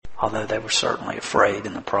although they were certainly afraid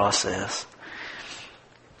in the process.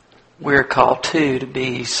 We're called, too, to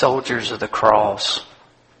be soldiers of the cross.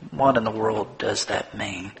 What in the world does that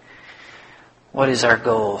mean? What is our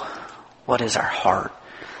goal? What is our heart?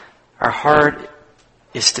 Our heart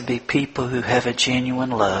is to be people who have a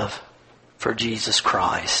genuine love for Jesus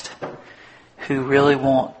Christ, who really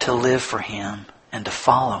want to live for Him and to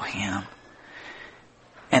follow Him,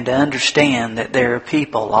 and to understand that there are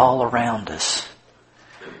people all around us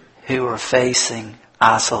who are facing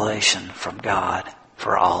isolation from God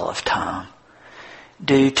for all of time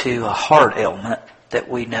due to a heart ailment that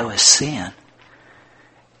we know is sin.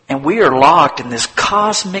 And we are locked in this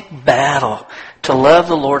cosmic battle to love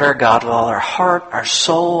the Lord our God with all our heart, our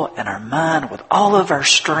soul, and our mind, with all of our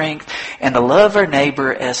strength, and to love our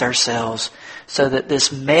neighbor as ourselves, so that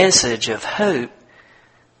this message of hope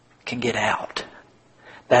can get out.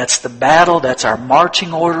 That's the battle, that's our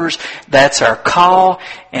marching orders, that's our call,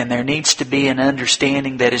 and there needs to be an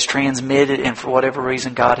understanding that is transmitted, and for whatever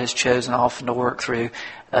reason God has chosen often to work through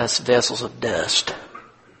us vessels of dust,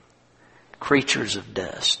 creatures of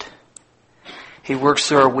dust. He works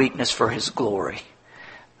through our weakness for His glory.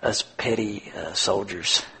 Us petty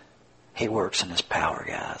soldiers, He works in His power,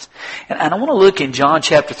 guys. And I want to look in John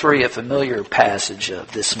chapter 3, a familiar passage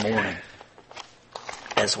of this morning,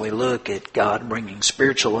 as we look at God bringing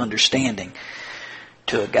spiritual understanding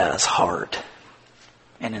to a guy's heart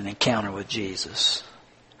in an encounter with Jesus.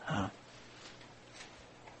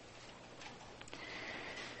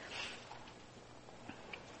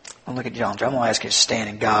 I'll look at John. I'm going to ask you to stand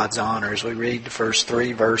in God's honor as we read the first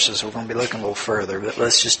 3 verses. We're going to be looking a little further, but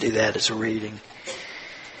let's just do that as a reading.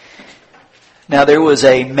 Now there was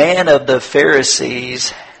a man of the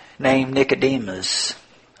Pharisees named Nicodemus,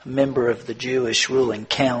 a member of the Jewish ruling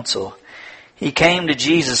council. He came to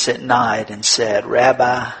Jesus at night and said,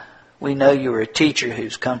 "Rabbi, we know you are a teacher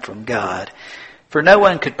who's come from God, for no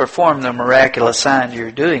one could perform the miraculous signs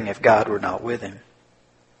you're doing if God were not with him."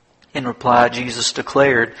 In reply, Jesus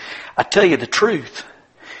declared, "I tell you the truth.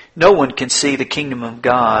 No one can see the kingdom of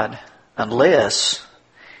God unless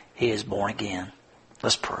he is born again."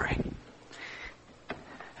 Let's pray.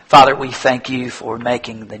 Father, we thank you for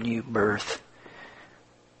making the new birth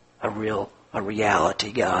a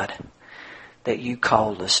reality, God, that you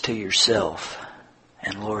called us to yourself.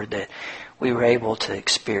 And Lord, that we were able to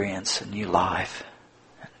experience a new life.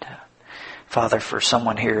 And Father, for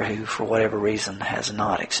someone here who, for whatever reason, has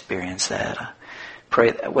not experienced that, I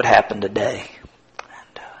pray that would happen today.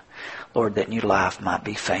 And Lord, that new life might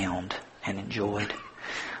be found and enjoyed.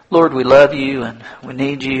 Lord, we love you and we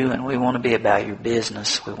need you and we want to be about your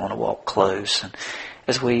business. We want to walk close. And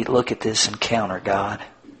as we look at this encounter, God,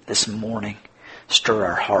 this morning, stir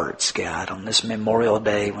our hearts, God, on this Memorial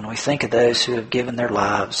Day when we think of those who have given their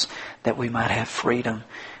lives that we might have freedom.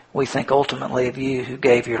 We think ultimately of you who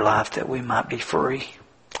gave your life that we might be free.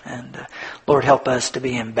 And Lord, help us to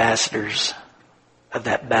be ambassadors of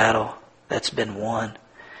that battle that's been won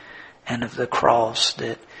and of the cross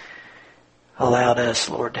that allowed us,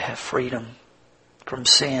 Lord, to have freedom from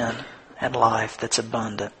sin and life that's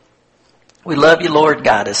abundant. We love you, Lord.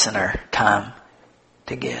 Guide us in our time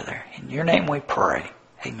together. In your name we pray.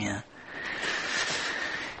 Amen.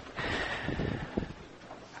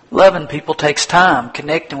 Loving people takes time.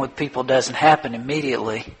 Connecting with people doesn't happen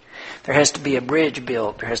immediately. There has to be a bridge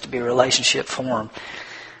built. There has to be a relationship formed.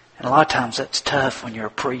 And a lot of times that's tough when you're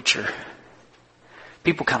a preacher.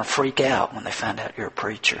 People kind of freak out when they find out you're a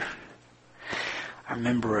preacher. I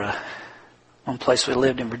remember one place we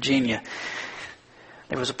lived in Virginia.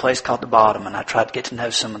 There was a place called The Bottom, and I tried to get to know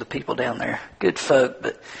some of the people down there. Good folk,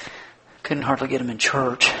 but couldn't hardly get them in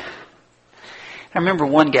church. I remember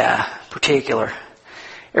one guy in particular.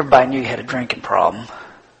 Everybody knew he had a drinking problem,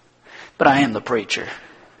 but I am the preacher.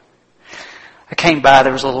 I came by,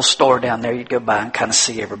 there was a little store down there. You'd go by and kind of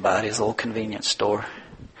see everybody. It's a little convenience store.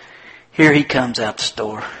 Here he comes out the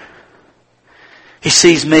store. He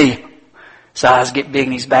sees me. His eyes get big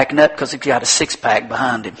and he's backing up because he's got a 6-pack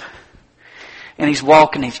behind him. And he's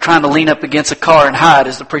walking, he's trying to lean up against a car and hide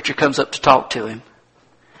as the preacher comes up to talk to him.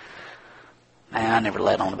 Man, I never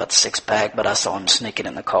let on about the 6-pack, but I saw him sneaking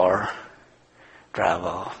in the car, drive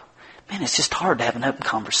off. Man, it's just hard to have an open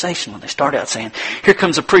conversation when they start out saying, "Here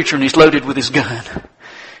comes a preacher and he's loaded with his gun.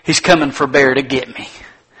 He's coming for bear to get me,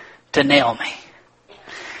 to nail me."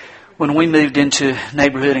 When we moved into a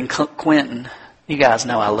neighborhood in Quentin, you guys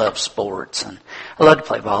know I love sports and I love to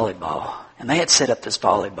play volleyball. And they had set up this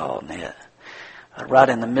volleyball net right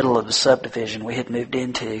in the middle of the subdivision we had moved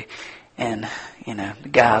into. And, the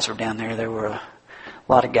guys were down there. There were a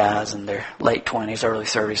A lot of guys in their late 20s, early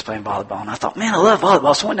 30s playing volleyball. And I thought, man, I love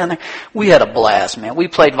volleyball. So I went down there. We had a blast, man. We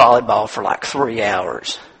played volleyball for like 3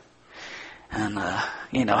 hours. And,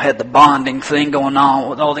 had the bonding thing going on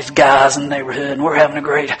with all these guys in the neighborhood. And we're having a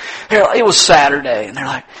great... It was Saturday. And they're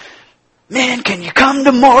like, man, can you come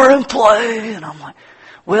tomorrow and play? And I'm like,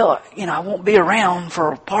 well, I won't be around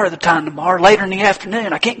for part of the time tomorrow, later in the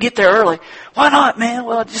afternoon. I can't get there early. Why not, man?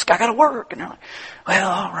 Well, I got to work. And they're like,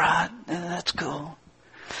 well, all right, that's cool.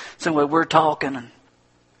 So we're talking and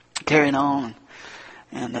carrying on.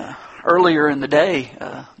 And earlier in the day,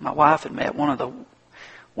 my wife had met one of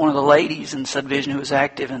the ladies in the subdivision who was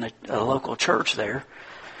active in a local church there.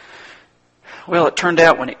 Well, it turned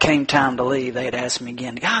out when it came time to leave, they had asked me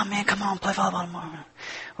again, oh, man, come on, play volleyball tomorrow.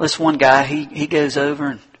 Well, this one guy, he goes over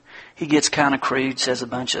and he gets kind of crude, says a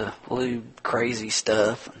bunch of lewd, crazy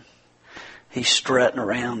stuff. And he's strutting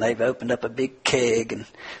around. They've opened up a big keg and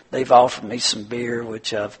they've offered me some beer,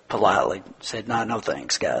 which I've politely said, no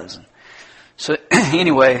thanks, guys. And so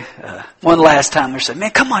anyway, one last time they said,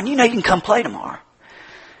 man, come on, you can come play tomorrow.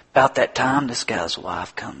 About that time, this guy's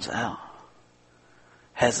wife comes out.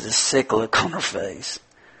 Has this sick look on her face,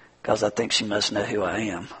 because I think she must know who I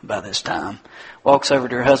am by this time. Walks over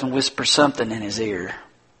to her husband, whispers something in his ear.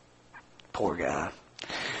 Poor guy.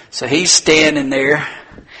 So he's standing there,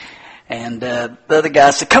 and the other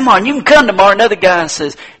guy said, come on, you can come tomorrow. Another guy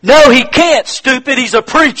says, no, he can't, stupid, he's a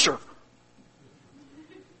preacher.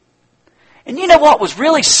 And you know what was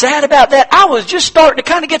really sad about that? I was just starting to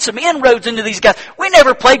kind of get some inroads into these guys. We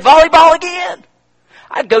never played volleyball again.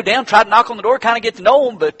 I'd go down, try to knock on the door, kind of get to know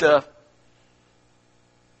them, but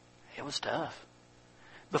it was tough.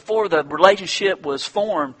 Before the relationship was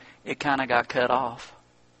formed, it kind of got cut off.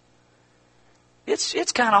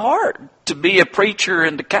 It's kind of hard to be a preacher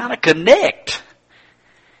and to kind of connect.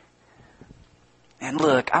 And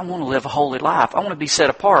look, I want to live a holy life. I want to be set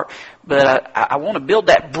apart, but I want to build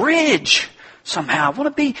that bridge somehow. I want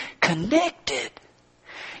to be connected.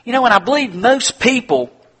 And I believe most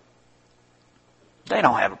people, they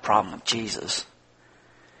don't have a problem with Jesus.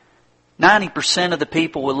 90% of the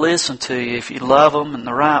people will listen to you if you love them in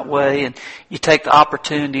the right way and you take the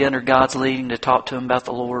opportunity under God's leading to talk to them about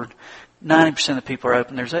the Lord. 90% of the people are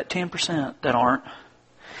open. There's that 10% that aren't.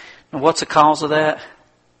 And what's the cause of that?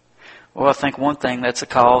 Well, I think one thing that's the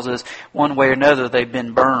cause is one way or another they've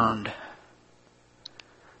been burned.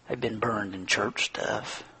 They've been burned in church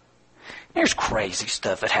stuff. There's crazy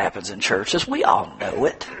stuff that happens in churches. We all know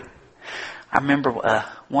it. I remember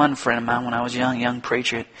one friend of mine when I was young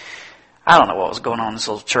preacher. I don't know what was going on in this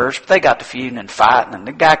little church, but they got to feuding and fighting, and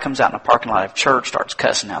the guy comes out in the parking lot of church, starts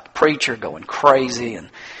cussing out the preacher, going crazy, and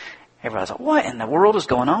everybody's like, what in the world is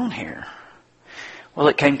going on here? Well,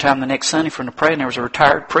 it came time the next Sunday for him to pray, and there was a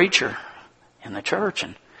retired preacher in the church,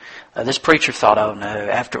 and this preacher thought, oh no,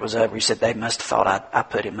 after it was over, he said, they must have thought I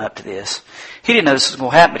put him up to this. He didn't know this was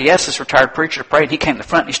going to happen, but he asked this retired preacher to pray, and he came to the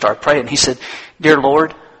front and he started praying, and he said, dear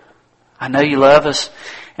Lord, I know you love us,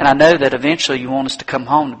 and I know that eventually you want us to come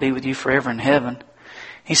home to be with you forever in heaven.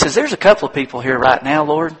 He says, there's a couple of people here right now,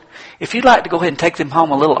 Lord. If you'd like to go ahead and take them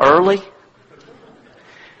home a little early,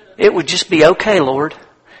 it would just be okay, Lord.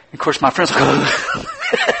 And of course, my friends go,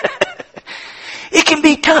 it can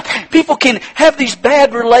be tough. People can have these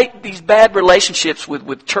bad relationships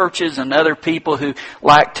with churches and other people who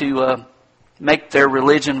like to make their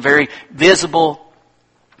religion very visible.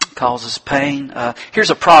 It causes pain.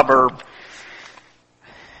 Here's a proverb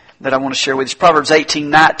that I want to share with you. It's Proverbs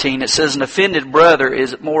 18:19. It says, an offended brother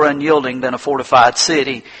is more unyielding than a fortified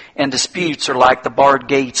city, and disputes are like the barred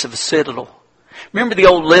gates of a citadel. Remember the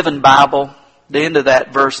old Living Bible? The end of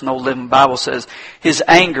that verse in the old Living Bible says, his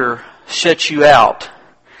anger shuts you out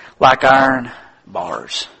like iron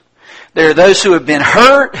bars. There are those who have been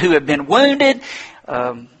hurt, who have been wounded,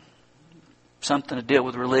 something to deal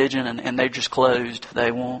with religion, and they're just closed.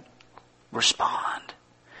 They won't respond.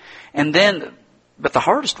 And then, but the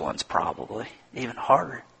hardest ones probably, even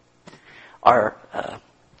harder, are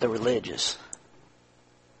the religious.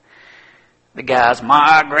 The guys,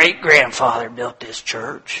 my great-grandfather built this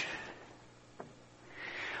church.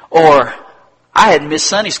 Or, I hadn't missed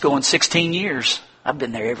Sunday school in 16 years. I've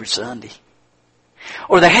been there every Sunday.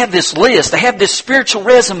 Or they have this list, they have this spiritual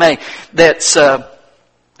resume that's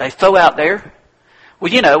they throw out there.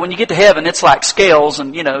 Well, when you get to heaven, it's like scales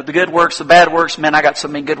and, the good works, the bad works. Man, I got so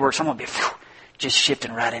many good works, I'm going to be just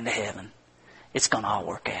shifting right into heaven. It's going to all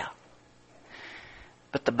work out.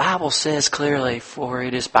 But the Bible says clearly, for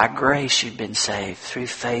it is by grace you've been saved through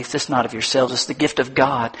faith. It's not of yourselves, it's the gift of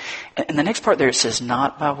God. And the next part there it says,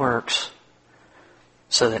 not by works,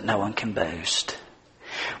 so that no one can boast.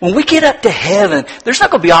 When we get up to heaven, there's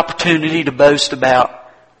not going to be opportunity to boast about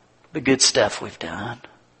the good stuff we've done.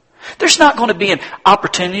 There's not going to be an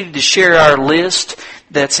opportunity to share our list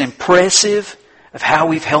that's impressive of how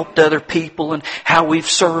we've helped other people and how we've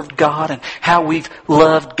served God and how we've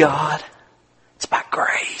loved God. It's by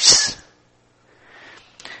grace.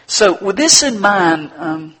 So with this in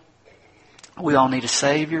mind, we all need a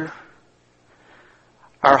Savior.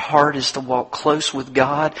 Our heart is to walk close with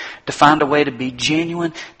God, to find a way to be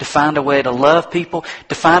genuine, to find a way to love people,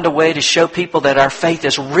 to find a way to show people that our faith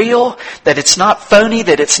is real, that it's not phony,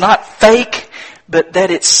 that it's not fake, but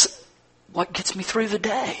that it's what gets me through the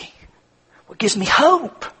day, what gives me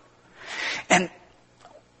hope. And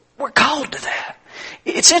we're called to that.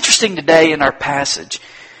 It's interesting today in our passage,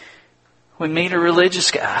 we meet a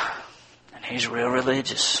religious guy, and he's real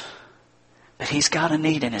religious, but he's got a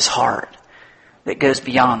need in his heart that goes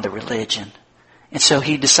beyond the religion. And so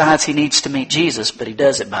he decides he needs to meet Jesus, but he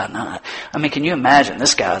does it by night. I mean, can you imagine?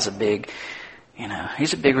 This guy's he's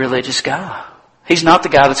a big religious guy. He's not the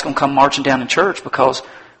guy that's going to come marching down in church because,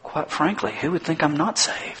 quite frankly, who would think I'm not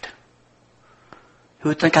saved? Who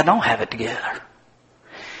would think I don't have it together?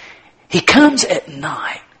 He comes at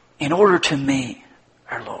night in order to meet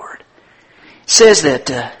our Lord. It says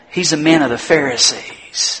that he's a man of the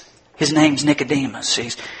Pharisees. His name's Nicodemus.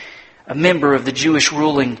 He's a member of the Jewish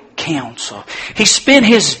ruling council. He spent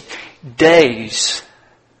his days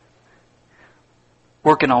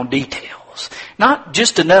working on details. Not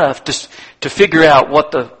just enough to figure out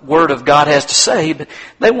what the Word of God has to say, but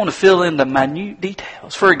they want to fill in the minute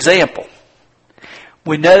details. For example,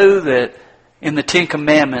 we know that in the Ten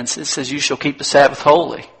Commandments it says, "You shall keep the Sabbath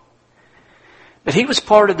holy." But he was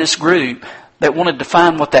part of this group that wanted to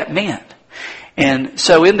find what that meant. And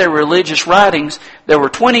so in their religious writings, there were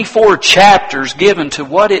 24 chapters given to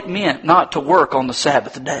what it meant not to work on the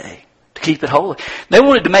Sabbath day, to keep it holy. They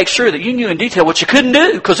wanted to make sure that you knew in detail what you couldn't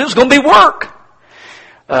do, because it was going to be work.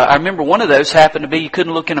 I remember one of those happened to be you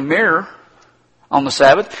couldn't look in a mirror on the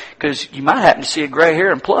Sabbath, because you might happen to see a gray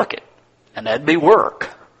hair and pluck it, and that'd be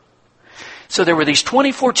work. So there were these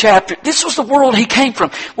 24 chapters. This was the world he came from,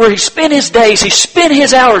 where he spent his days, he spent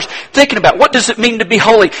his hours thinking about what does it mean to be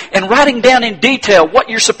holy, and writing down in detail what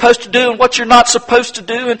you're supposed to do and what you're not supposed to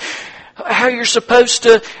do, and how you're supposed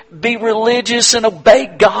to be religious and obey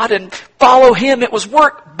God and follow Him. It was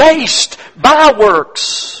work-based. By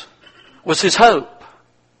works was his hope.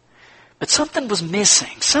 But something was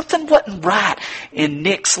missing. Something wasn't right in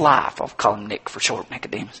Nick's life. I'll call him Nick for short,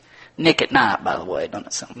 Nicodemus. Nick at Night, by the way. Doesn't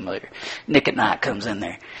that sound familiar? Nick at Night comes in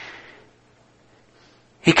there.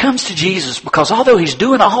 He comes to Jesus because although he's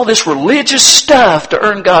doing all this religious stuff to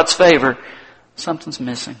earn God's favor, something's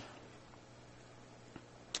missing.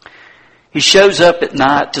 He shows up at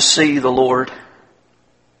night to see the Lord.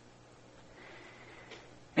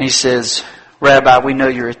 And he says, "Rabbi, we know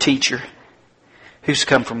you're a teacher who's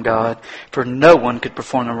come from God, for no one could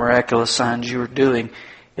perform the miraculous signs you are doing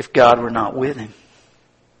if God were not with him."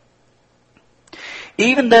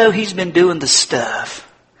 Even though he's been doing the stuff,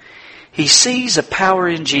 he sees a power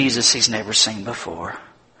in Jesus he's never seen before.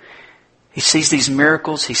 He sees these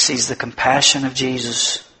miracles. He sees the compassion of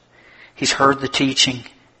Jesus. He's heard the teaching.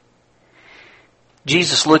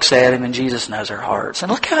 Jesus looks at him and Jesus knows our hearts.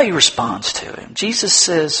 And look how he responds to him. Jesus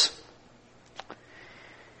says,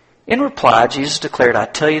 in reply, Jesus declared, "I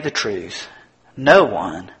tell you the truth. No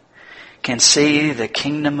one can see the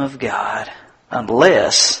kingdom of God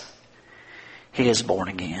unless he is born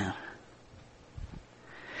again."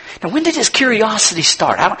 Now, when did his curiosity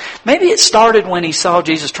start? Maybe it started when he saw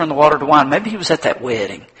Jesus turn the water to wine. Maybe he was at that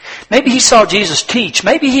wedding. Maybe he saw Jesus teach.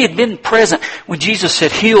 Maybe he had been present when Jesus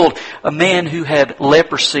had healed a man who had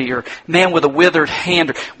leprosy or a man with a withered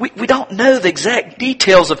hand. We don't know the exact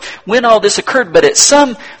details of when all this occurred, but at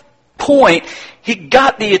some point, he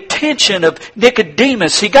got the attention of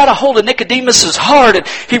Nicodemus. He got a hold of Nicodemus's heart, and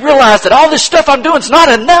he realized that all this stuff I'm doing is not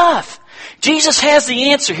enough. Jesus has the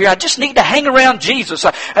answer here. I just need to hang around Jesus.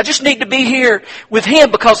 I just need to be here with Him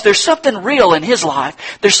because there's something real in His life.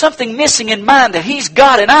 There's something missing in mine that He's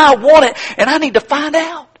got, and I want it, and I need to find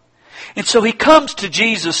out. And so he comes to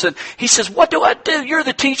Jesus and he says, "What do I do? You're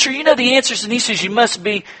the teacher. You know the answers." And he says, "You must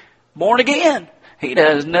be born again." He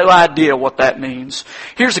has no idea what that means.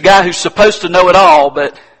 Here's a guy who's supposed to know it all,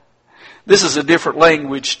 but this is a different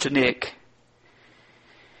language to Nick.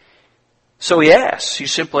 So he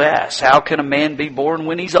simply asks, how can a man be born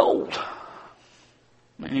when he's old?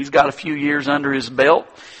 And he's got a few years under his belt.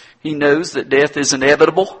 He knows that death is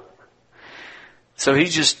inevitable. So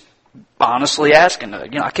he's just honestly asking,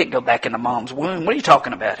 I can't go back into mom's womb. What are you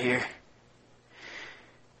talking about here?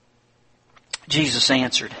 Jesus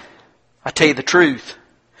answered, "I tell you the truth.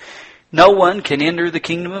 No one can enter the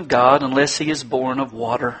kingdom of God unless he is born of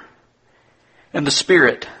water and the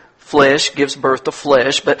Spirit. Flesh gives birth to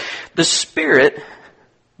flesh, but the Spirit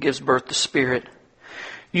gives birth to spirit.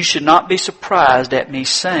 You should not be surprised at me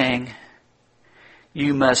saying,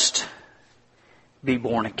 you must be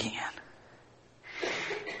born again.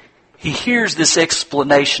 He hears this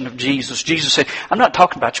explanation of Jesus. Jesus said, I'm not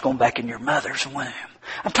talking about you going back in your mother's womb.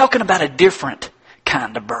 I'm talking about a different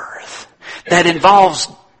kind of birth that involves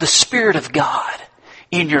the Spirit of God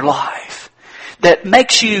in your life, that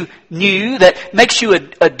makes you new, that makes you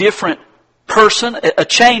a different person, a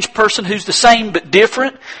changed person who's the same but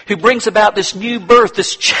different, who brings about this new birth,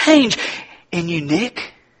 this change in you,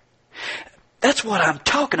 Nick. That's what I'm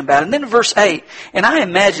talking about. And then in verse 8, and I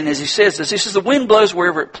imagine as he says this, he says, the wind blows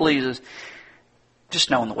wherever it pleases.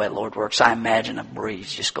 Just knowing the way the Lord works, I imagine a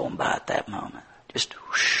breeze just going by at that moment. Just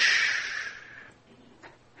whoosh.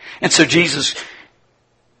 And so Jesus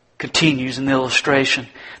continues in the illustration.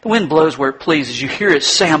 The wind blows where it pleases. You hear its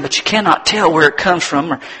sound, but you cannot tell where it comes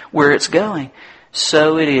from or where it's going.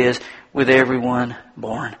 So it is with everyone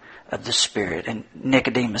born of the Spirit. And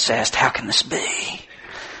Nicodemus asked, how can this be?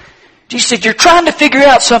 Jesus said, you're trying to figure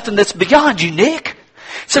out something that's beyond you, Nick.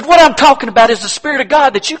 He said, what I'm talking about is the Spirit of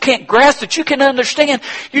God that you can't grasp, that you can't understand.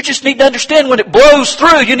 You just need to understand when it blows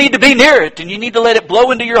through, you need to be near it. And you need to let it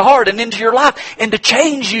blow into your heart and into your life and to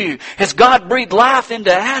change you. Has God breathed life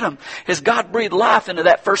into Adam? Has God breathed life into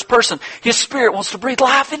that first person? His Spirit wants to breathe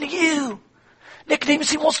life into you.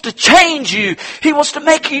 Nicodemus, He wants to change you. He wants to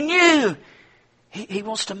make you new. He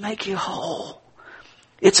wants to make you whole.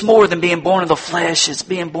 It's more than being born of the flesh. It's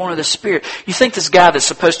being born of the Spirit. You think this guy that's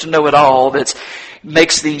supposed to know it all, that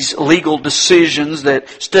makes these legal decisions, that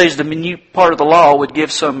studies the minute part of the law, would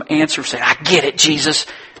give some answer saying, I get it, Jesus.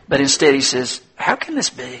 But instead he says, how can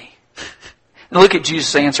this be? And look at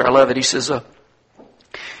Jesus' answer. I love it. He says,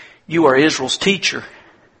 you are Israel's teacher,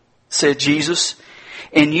 said Jesus,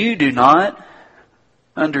 and you do not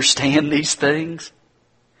understand these things.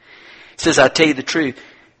 He says, I tell you the truth.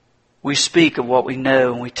 We speak of what we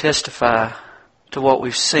know and we testify to what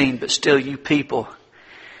we've seen, but still you people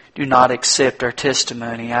do not accept our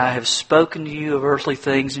testimony. I have spoken to you of earthly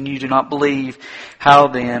things and you do not believe. How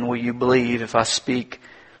then will you believe if I speak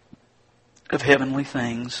of heavenly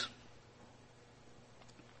things?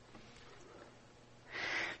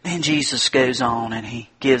 Then Jesus goes on and He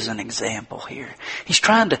gives an example here. He's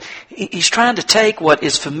trying to take what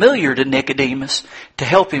is familiar to Nicodemus to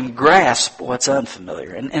help him grasp what's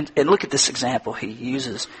unfamiliar. And look at this example He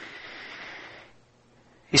uses.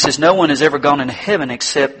 He says, no one has ever gone into heaven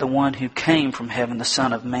except the one who came from heaven, the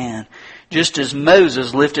Son of Man. Just as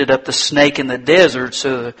Moses lifted up the snake in the desert,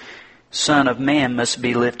 so the Son of Man must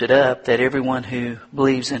be lifted up, that everyone who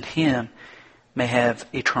believes in Him may have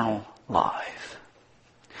eternal life.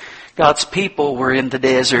 God's people were in the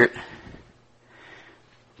desert.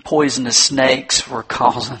 Poisonous snakes were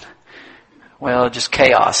causing, just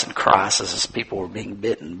chaos and crisis as people were being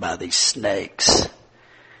bitten by these snakes.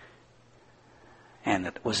 And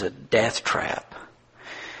it was a death trap.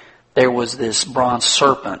 There was this bronze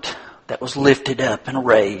serpent that was lifted up and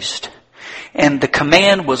raised. And the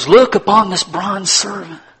command was, look upon this bronze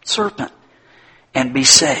serpent and be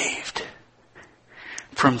saved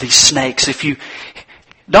from these snakes. If you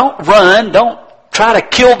don't run, don't try to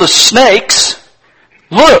kill the snakes.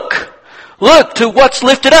 Look to what's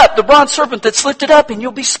lifted up, the bronze serpent that's lifted up, and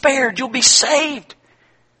you'll be spared, you'll be saved.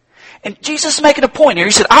 And Jesus is making a point here.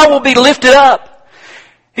 He said, I will be lifted up.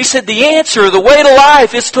 He said, the answer, the way to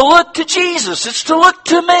life is to look to Jesus. It's to look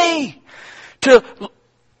to me. To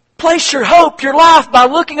place your hope, your life by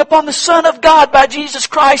looking upon the Son of God, by Jesus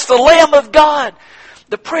Christ, the Lamb of God,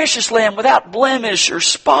 the precious Lamb without blemish or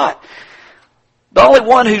spot. The only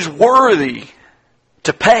one who's worthy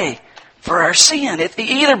to pay for our sin. If you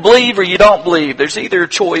either believe or you don't believe, there's either a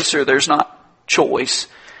choice or there's not choice.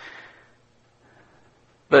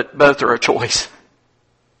 But both are a choice.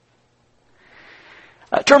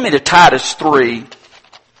 Turn me to Titus 3.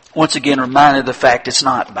 Once again, reminded of the fact it's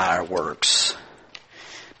not by our works,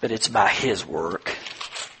 but it's by His work.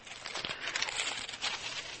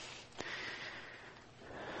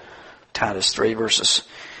 Titus 3 verses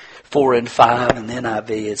 4 and 5 in the NIV,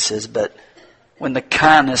 it says, but when the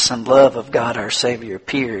kindness and love of God our Savior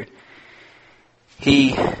appeared,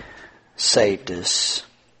 He saved us.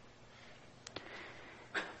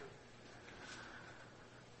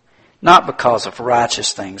 Not because of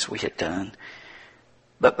righteous things we had done,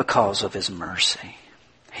 but because of His mercy.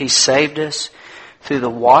 He saved us through the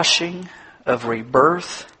washing of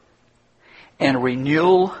rebirth and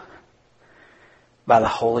renewal by the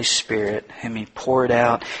Holy Spirit, whom He poured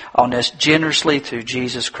out on us generously through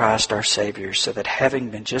Jesus Christ our Savior, so that having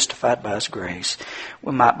been justified by His grace,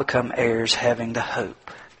 we might become heirs, having the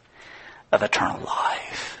hope of eternal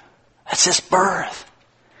life. That's His birth.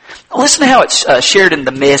 Listen to how it's shared in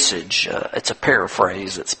the Message. It's a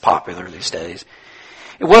paraphrase that's popular these days.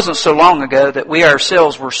 It wasn't so long ago that we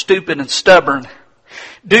ourselves were stupid and stubborn,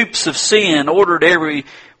 dupes of sin, ordered every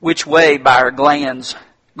which way by our glands,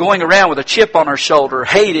 going around with a chip on our shoulder,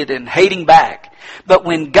 hated and hating back. But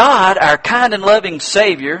when God, our kind and loving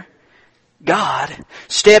Savior, God,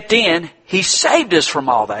 stepped in, He saved us from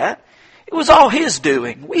all that. It was all His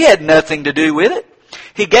doing. We had nothing to do with it.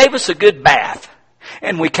 He gave us a good bath,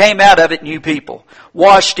 and we came out of it new people,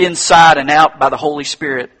 washed inside and out by the Holy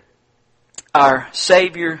Spirit. Our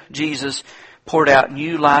Savior, Jesus, poured out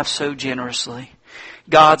new life so generously.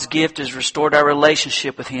 God's gift has restored our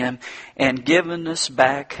relationship with Him and given us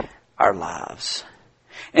back our lives.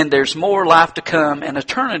 And there's more life to come, an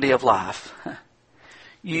eternity of life.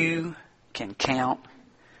 You can count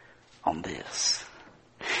on this.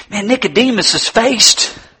 Man, Nicodemus is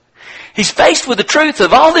faced. He's faced with the truth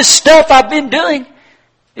of all this stuff I've been doing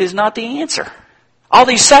is not the answer. All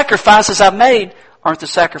these sacrifices I've made aren't the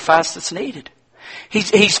sacrifice that's needed.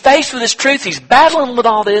 He's faced with this truth. He's battling with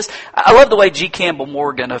all this. I love the way G. Campbell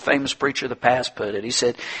Morgan, a famous preacher of the past, put it. He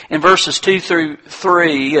said, in verses 2 through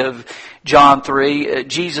 3 of John 3,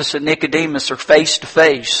 Jesus and Nicodemus are face to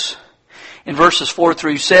face. In verses 4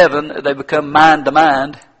 through 7, they become mind to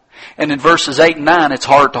mind. And in verses 8 and 9, it's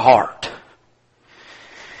heart to heart.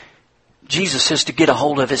 Jesus has to get a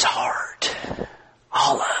hold of his heart.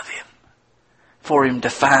 All of him. For him to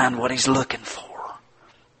find what he's looking for.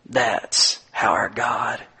 That's how our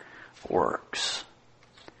God works.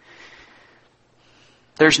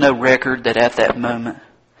 There's no record that at that moment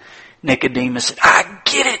Nicodemus said, I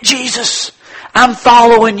get it, Jesus. I'm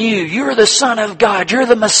following you. You're the Son of God. You're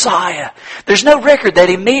the Messiah. There's no record that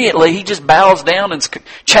immediately he just bows down and's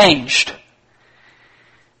changed.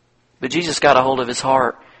 But Jesus got a hold of his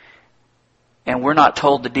heart. And we're not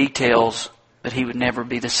told the details, but he would never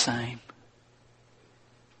be the same.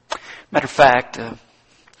 Matter of fact,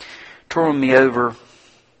 turn me over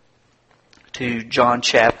to John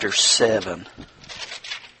chapter 7.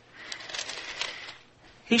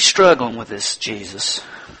 He's struggling with this, Jesus.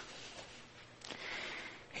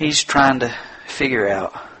 He's trying to figure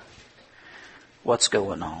out what's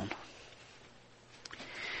going on.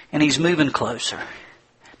 And he's moving closer.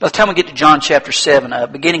 By the time we get to John chapter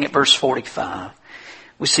 7, beginning at verse 45,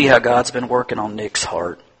 we see how God's been working on Nick's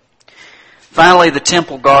heart. Finally, the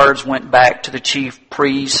temple guards went back to the chief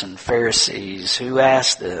priests and Pharisees, who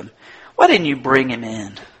asked them, why didn't you bring him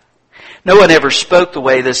in? No one ever spoke the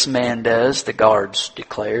way this man does, the guards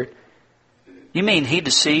declared. You mean he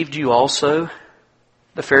deceived you also?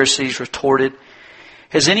 The Pharisees retorted.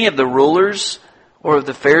 Has any of the rulers or of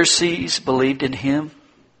the Pharisees believed in him?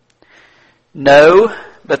 No,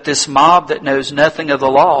 but this mob that knows nothing of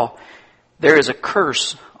the law, there is a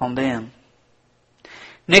curse on them.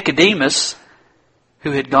 Nicodemus,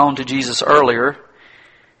 who had gone to Jesus earlier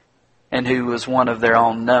and who was one of their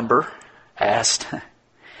own number, asked,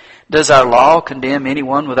 does our law condemn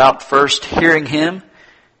anyone without first hearing him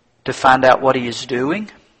to find out what he is doing?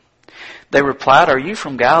 They replied, are you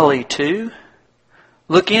from Galilee too?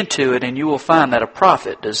 Look into it and you will find that a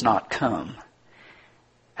prophet does not come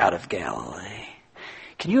out of Galilee.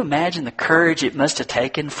 Can you imagine the courage it must have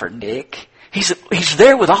taken for Nick? He's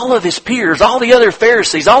there with all of his peers, all the other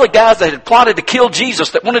Pharisees, all the guys that had plotted to kill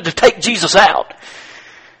Jesus, that wanted to take Jesus out.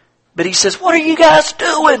 But he says, what are you guys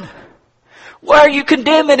doing? Why are you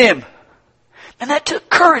condemning him? And that took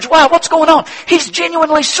courage. Wow, what's going on? He's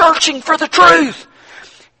genuinely searching for the truth.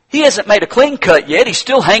 He hasn't made a clean cut yet. He's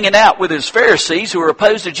still hanging out with his Pharisees who are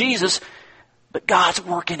opposed to Jesus. But God's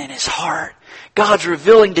working in his heart. God's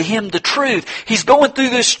revealing to him the truth. He's going through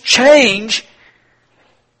this change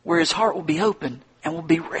where his heart will be open and will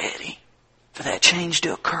be ready for that change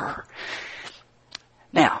to occur.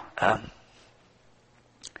 Now,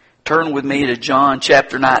 turn with me to John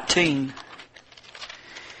chapter 19.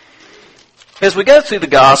 As we go through the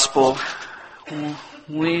gospel,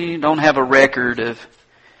 we don't have a record of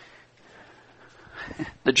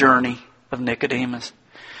the journey of Nicodemus.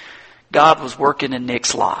 God was working in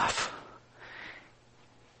Nick's life.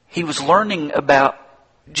 He was learning about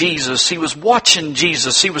Jesus. He was watching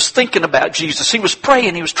Jesus. He was thinking about Jesus. He was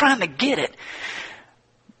praying. He was trying to get it.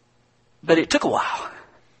 But it took a while.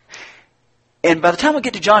 And by the time we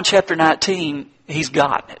get to John chapter 19, he's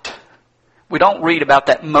gotten it. We don't read about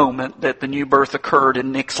that moment that the new birth occurred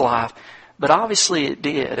in Nick's life. But obviously it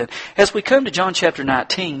did. And as we come to John chapter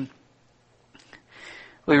 19,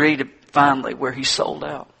 We read finally where he's sold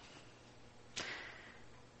out.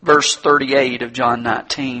 Verse 38 of John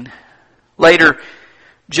 19. Later,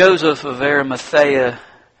 Joseph of Arimathea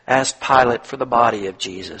asked Pilate for the body of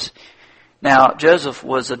Jesus. Now, Joseph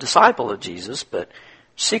was a disciple of Jesus, but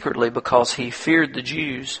secretly because he feared the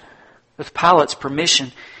Jews. With Pilate's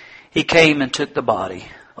permission, he came and took the body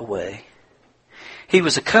away. He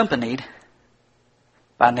was accompanied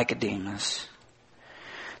by Nicodemus,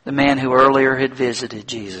 the man who earlier had visited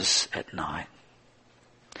Jesus at night.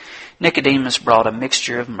 Nicodemus brought a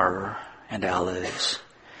mixture of myrrh and aloes,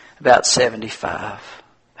 about 75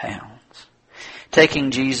 pounds. Taking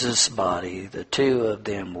Jesus' body, the two of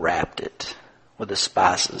them wrapped it with the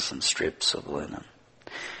spices and strips of linen.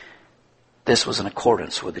 This was in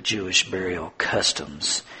accordance with the Jewish burial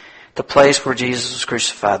customs. The place where Jesus was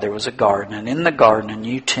crucified, there was a garden, and in the garden a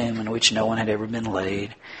new tomb in which no one had ever been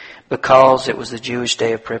laid, because it was the Jewish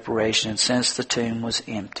day of preparation, and since the tomb was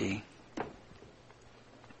empty,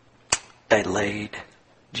 they laid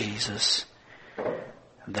Jesus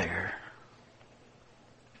there.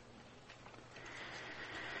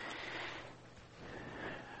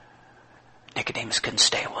 Nicodemus couldn't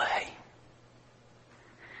stay away.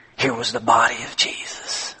 Here was the body of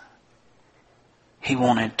Jesus. He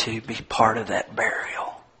wanted to be part of that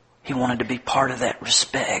burial. He wanted to be part of that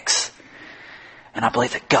respects. And I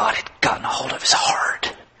believe that God had gotten a hold of his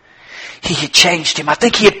heart. He had changed him. I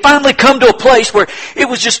think he had finally come to a place where it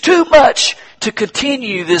was just too much to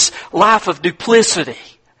continue this life of duplicity.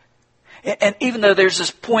 And even though there's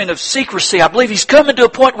this point of secrecy, I believe he's coming to a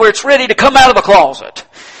point where it's ready to come out of the closet.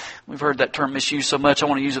 We've heard that term misused so much, I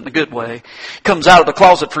want to use it in the good way. Comes out of the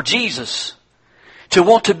closet for Jesus. To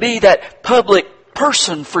want to be that public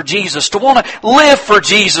person for Jesus. To want to live for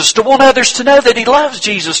Jesus. To want others to know that he loves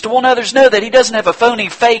Jesus. To want others to know that he doesn't have a phony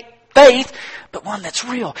fake faith, but one that's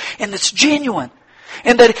real and that's genuine.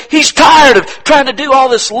 And that he's tired of trying to do all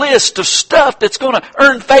this list of stuff that's going to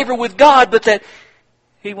earn favor with God, but that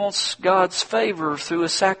he wants God's favor through a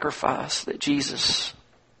sacrifice that Jesus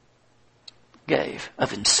gave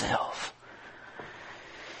of himself.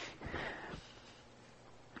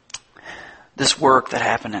 This work that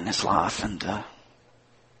happened in his life, and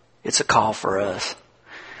it's a call for us.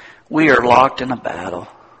 We are locked in a battle.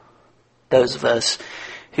 Those of us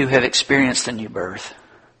who have experienced the new birth,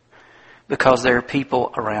 because there are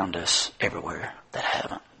people around us everywhere that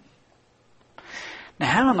haven't. Now,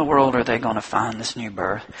 how in the world are they going to find this new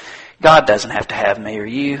birth? God doesn't have to have me or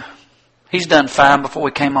you. He's done fine before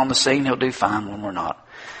we came on the scene. He'll do fine when we're not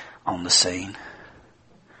on the scene.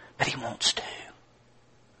 But he wants to.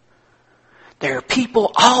 There are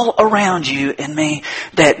people all around you and me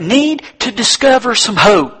that need to discover some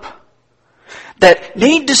hope. That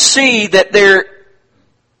need to see that there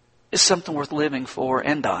is something worth living for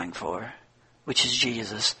and dying for, which is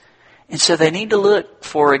Jesus. And so they need to look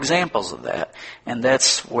for examples of that. And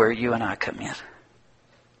that's where you and I come in.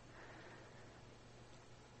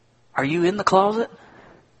 Are you in the closet?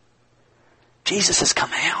 Jesus has come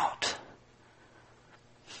out.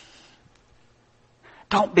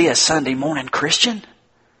 Don't be a Sunday morning Christian.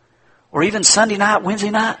 Or even Sunday night, Wednesday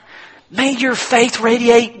night. May your faith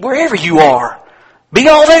radiate wherever you are. Be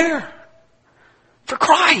all there. For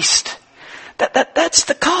Christ. That's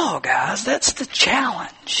the call, guys. That's the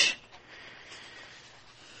challenge.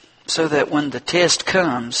 So that when the test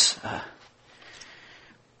comes,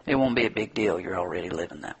 it won't be a big deal. You're already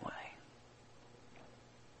living that way.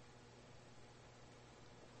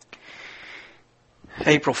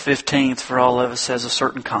 April 15th for all of us has a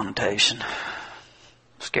certain connotation.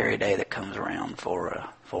 Scary day that comes around for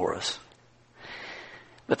us.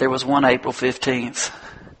 But there was one April 15th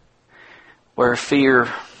where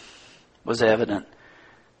fear was evident,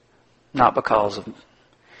 not because of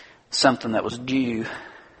something that was due,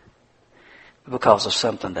 but because of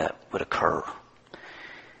something that would occur.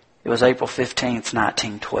 It was April 15th,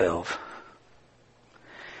 1912.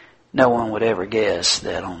 No one would ever guess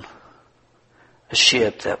that on a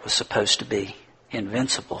ship that was supposed to be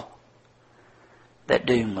invincible, that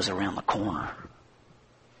doom was around the corner.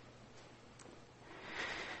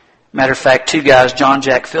 Matter of fact, two guys, John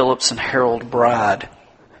Jack Phillips and Harold Bride,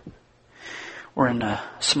 were in a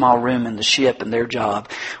small room in the ship, and their job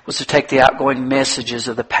was to take the outgoing messages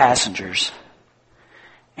of the passengers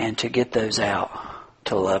and to get those out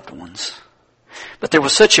to loved ones. But there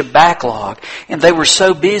was such a backlog, and they were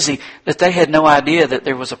so busy that they had no idea that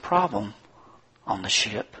there was a problem on the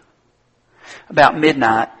ship. About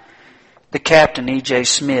midnight, the captain, E.J.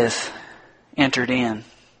 Smith, entered in,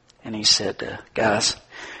 and he said, guys,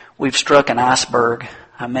 we've struck an iceberg.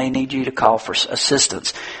 I may need you to call for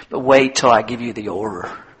assistance, but wait till I give you the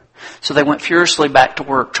order. So they went furiously back to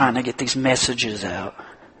work trying to get these messages out.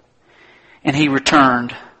 And he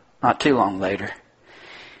returned not too long later.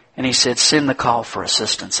 And he said, send the call for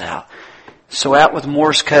assistance out. So out with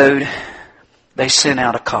Morse code, they sent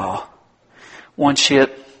out a call. One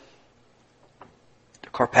ship, the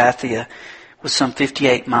Carpathia, was some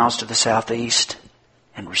 58 miles to the southeast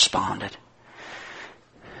and responded.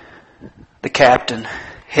 The captain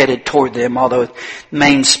headed toward them, although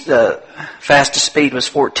main fastest speed was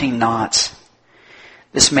 14 knots.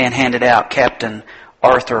 This man handed out Captain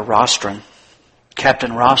Arthur Rostron.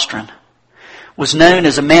 Captain Rostron was known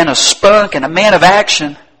as a man of spunk and a man of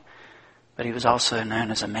action, but he was also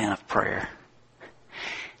known as a man of prayer.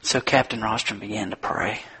 So Captain Rostron began to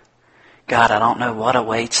pray. God, I don't know what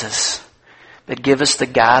awaits us, but give us the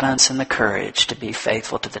guidance and the courage to be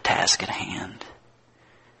faithful to the task at hand.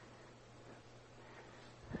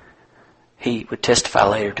 He would testify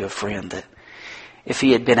later to a friend that if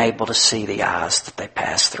he had been able to see the eyes that they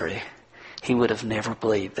passed through, he would have never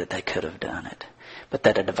believed that they could have done it, but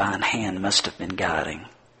that a divine hand must have been guiding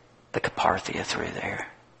the Carpathia through there.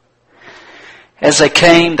 As they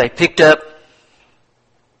came, they picked up,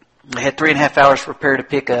 they had 3.5 hours to prepare to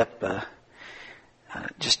pick up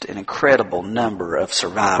just an incredible number of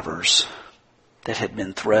survivors that had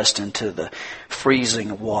been thrust into the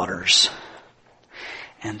freezing waters.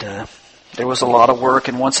 And there was a lot of work,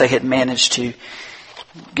 and once they had managed to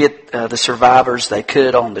get the survivors they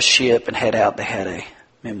could on the ship and head out, they had a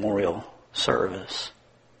memorial service.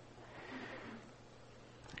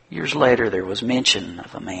 Years later, there was mention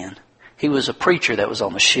of a man. He was a preacher that was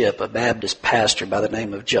on the ship, a Baptist pastor by the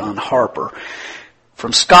name of John Harper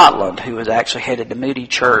from Scotland, who was actually headed to Moody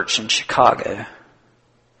Church in Chicago.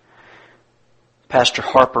 Pastor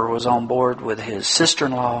Harper was on board with his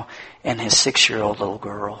sister-in-law and his 6-year-old little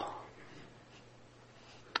girl.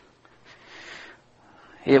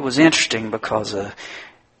 It was interesting because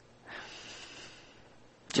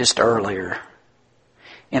just earlier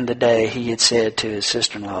in the day he had said to his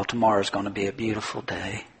sister-in-law, tomorrow's going to be a beautiful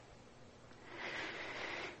day.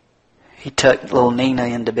 He tucked little Nina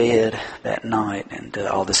into bed that night and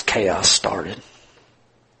all this chaos started.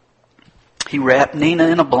 He wrapped Nina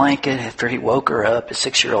in a blanket after he woke her up, his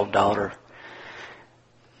 6-year-old daughter.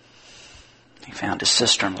 He found his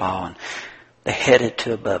sister-in-law and they headed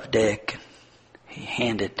to above deck. He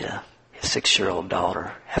handed his 6-year-old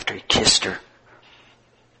daughter, after he kissed her,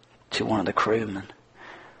 to one of the crewmen.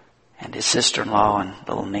 And his sister-in-law and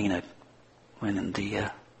little Nina went in the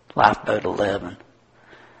lifeboat 11.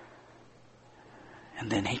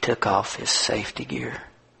 And then he took off his safety gear,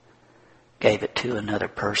 gave it to another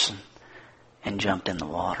person, and jumped in the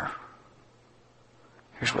water.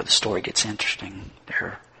 Here's where the story gets interesting. There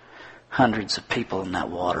are hundreds of people in that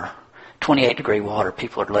water. 28-degree water,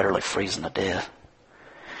 people are literally freezing to death.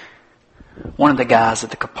 One of the guys that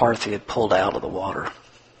the Carpathia had pulled out of the water,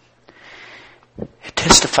 he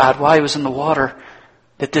testified while he was in the water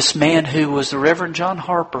that this man who was the Reverend John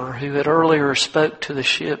Harper, who had earlier spoke to the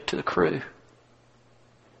ship, to the crew,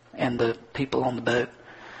 and the people on the boat,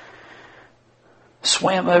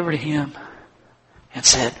 swam over to him and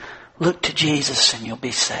said, look to Jesus and you'll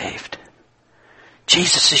be saved.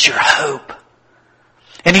 Jesus is your hope.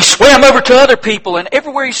 And he swam over to other people, and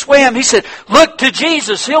everywhere he swam, he said, look to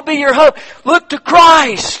Jesus, He'll be your hope. Look to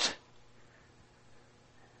Christ.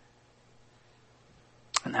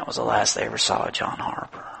 And that was the last they ever saw of John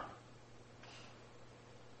Harper.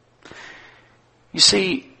 You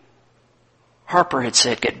see, Harper had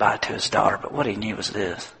said goodbye to his daughter, but what he knew was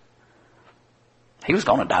this. He was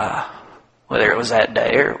going to die, whether it was that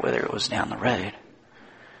day or whether it was down the road.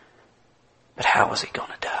 But how was he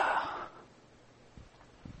going to die?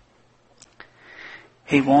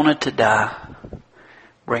 He wanted to die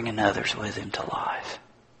bringing others with him to life.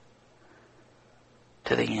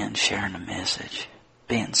 To the end, sharing the message.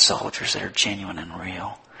 Being soldiers that are genuine and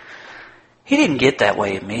real. He didn't get that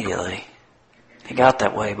way immediately. He got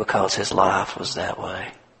that way because his life was that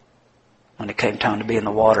way. When it came time to be in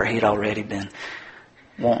the water, he'd already been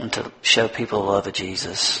wanting to show people the love of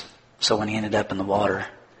Jesus. So when he ended up in the water,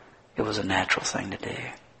 it was a natural thing to do.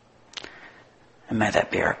 And may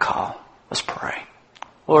that be our call. Let's pray.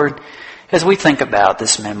 Lord, as we think about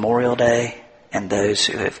this Memorial Day and those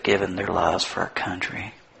who have given their lives for our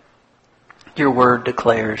country, your word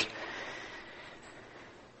declares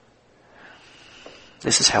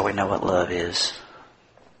this is how we know what love is.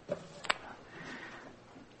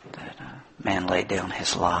 That a man laid down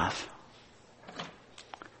his life.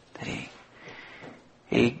 That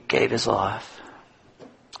he gave his life.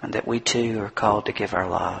 And that we too are called to give our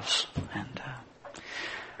lives. And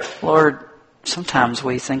Lord, sometimes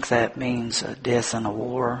we think that means a death in a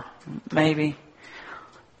war Maybe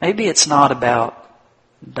it's not about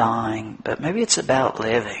dying, but maybe it's about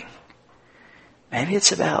living. Maybe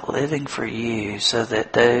it's about living for you so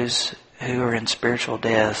that those who are in spiritual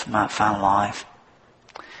death might find life.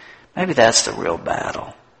 Maybe that's the real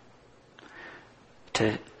battle.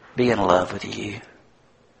 To be in love with you,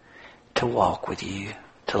 to walk with you,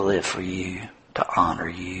 to live for you, to honor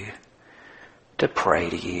you, to pray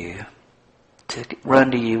to you, to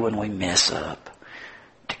run to you when we mess up,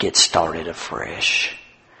 to get started afresh,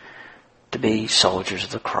 to be soldiers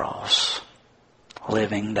of the cross,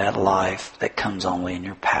 living that life that comes only in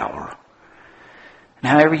your power. And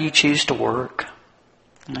however you choose to work,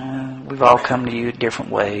 we've all come to you in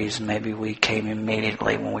different ways. Maybe we came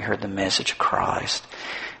immediately when we heard the message of Christ.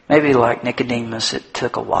 Maybe like Nicodemus, it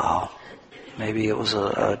took a while. Maybe it was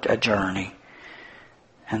a journey.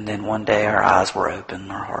 And then one day our eyes were open,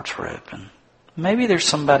 our hearts were open. Maybe there's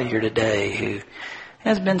somebody here today who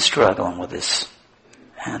has been struggling with this.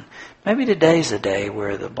 And maybe today's the day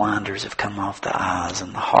where the blinders have come off the eyes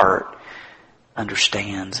and the heart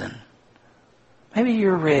understands. And maybe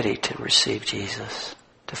you're ready to receive Jesus,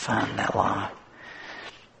 to find that life.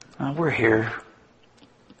 We're here.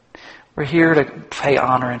 We're here to pay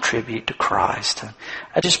honor and tribute to Christ.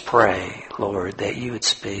 I just pray, Lord, that you would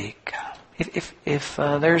speak. If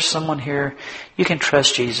there's someone here, you can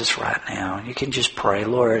trust Jesus right now. You can just pray,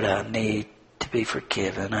 Lord, I need to be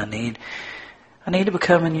forgiven. I need to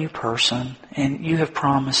become a new person. And you have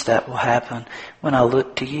promised that will happen when I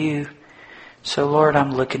look to you. So, Lord,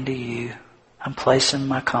 I'm looking to you. I'm placing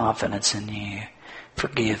my confidence in you.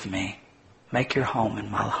 Forgive me. Make your home in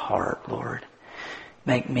my heart, Lord.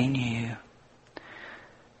 Make me new.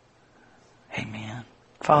 Amen.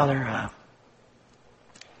 Father,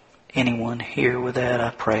 anyone here with that, I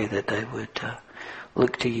pray that they would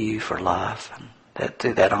look to you for life, and that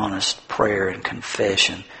through that honest prayer and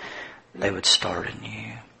confession, they would start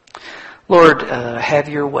anew. Lord, have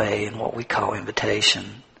your way in what we call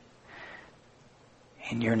invitation.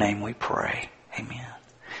 In your name we pray. Amen.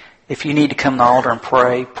 If you need to come to the altar and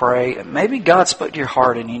pray. Maybe God spoke to your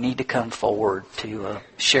heart and you need to come forward to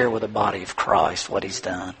share with the body of Christ what He's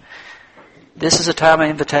done. This is a time of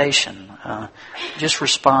invitation. Just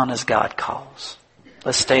respond as God calls.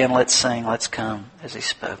 Let's stand, let's sing, let's come as He's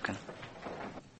spoken.